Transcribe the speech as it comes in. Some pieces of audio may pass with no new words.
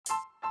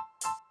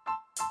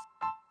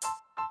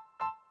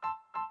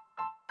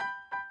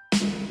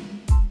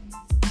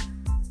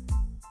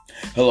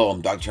Hello,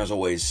 I'm Dr. Charles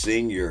Always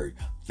Sr.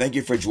 Thank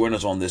you for joining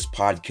us on this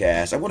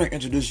podcast. I want to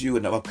introduce you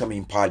in an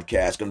upcoming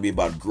podcast going to be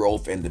about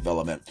growth and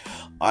development.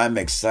 I'm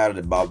excited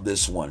about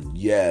this one.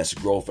 Yes,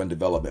 growth and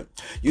development.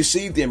 You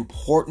see, the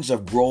importance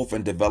of growth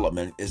and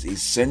development is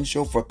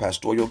essential for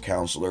pastoral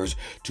counselors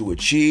to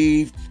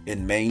achieve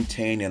and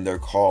maintain in their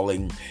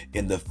calling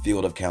in the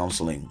field of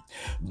counseling.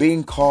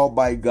 Being called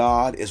by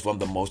God is one of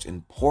the most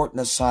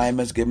important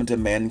assignments given to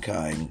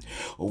mankind.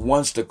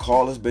 Once the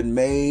call has been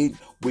made,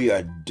 we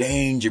are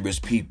dangerous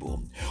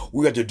people.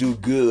 We are to do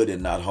good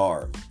and not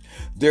harm.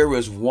 There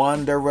is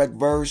one direct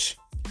verse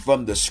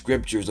from the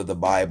scriptures of the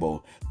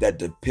Bible that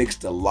depicts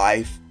the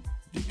life,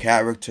 the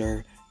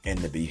character, and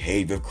the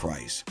behavior of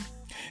Christ.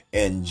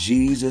 And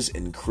Jesus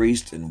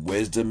increased in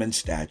wisdom and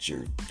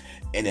stature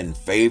and in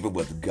favor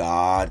with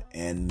God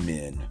and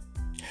men.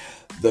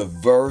 The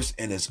verse,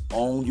 in its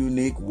own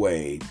unique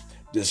way,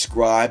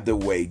 described the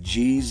way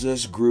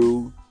Jesus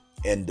grew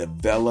and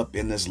developed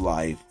in his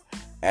life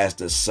as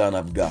the Son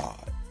of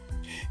God.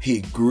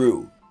 He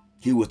grew.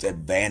 He was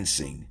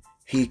advancing.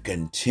 He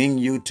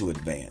continued to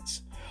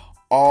advance.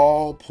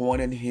 All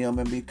pointing him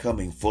in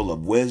becoming full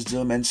of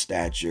wisdom and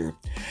stature,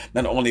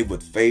 not only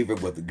with favor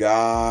with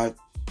God,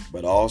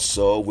 but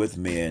also with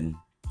men.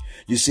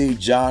 You see,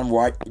 John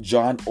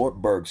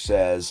Ortberg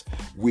says,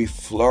 we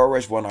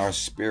flourish when our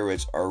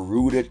spirits are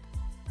rooted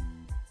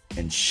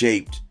and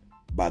shaped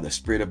by the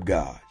Spirit of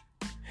God.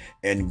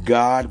 And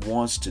God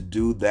wants to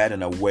do that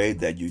in a way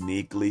that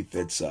uniquely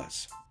fits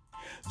us.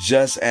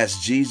 Just as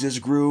Jesus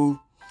grew,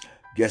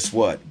 guess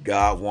what?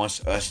 God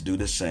wants us to do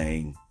the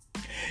same.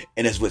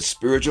 And it's with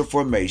spiritual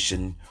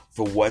formation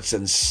for what's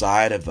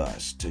inside of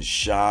us to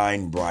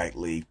shine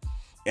brightly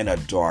in a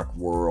dark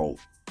world.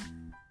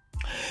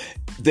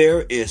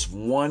 There is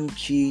one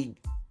key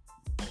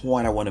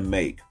point I want to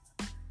make.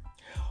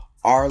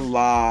 Our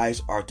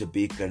lives are to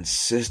be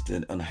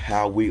consistent on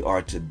how we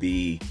are to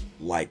be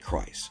like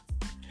Christ.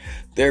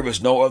 There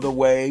is no other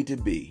way to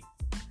be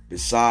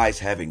besides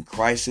having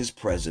Christ's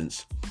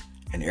presence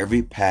in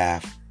every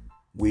path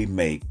we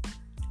make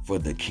for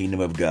the kingdom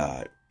of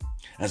God.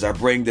 As I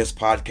bring this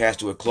podcast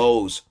to a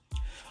close,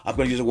 I'm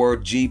going to use the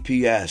word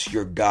GPS,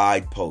 your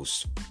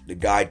guidepost, the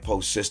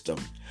guidepost system.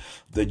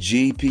 The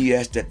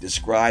GPS that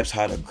describes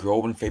how to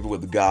grow in favor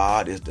with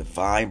God is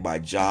defined by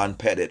John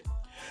Pettit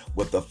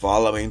with the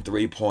following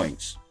 3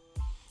 points.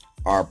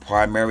 Our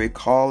primary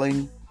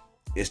calling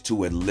is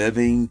to a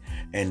living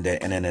and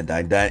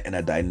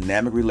a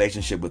dynamic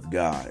relationship with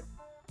God.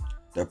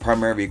 The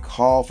primary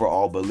call for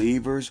all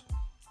believers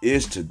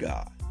is to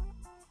God.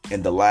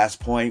 And the last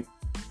point,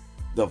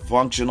 the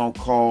functional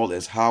call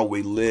is how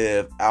we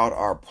live out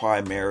our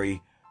primary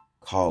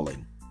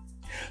calling.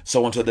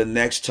 So until the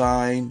next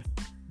time,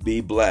 be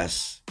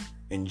blessed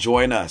and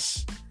join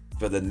us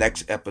for the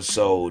next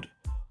episode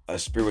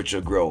of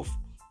Spiritual Growth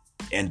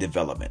and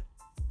Development.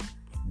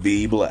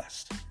 Be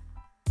blessed.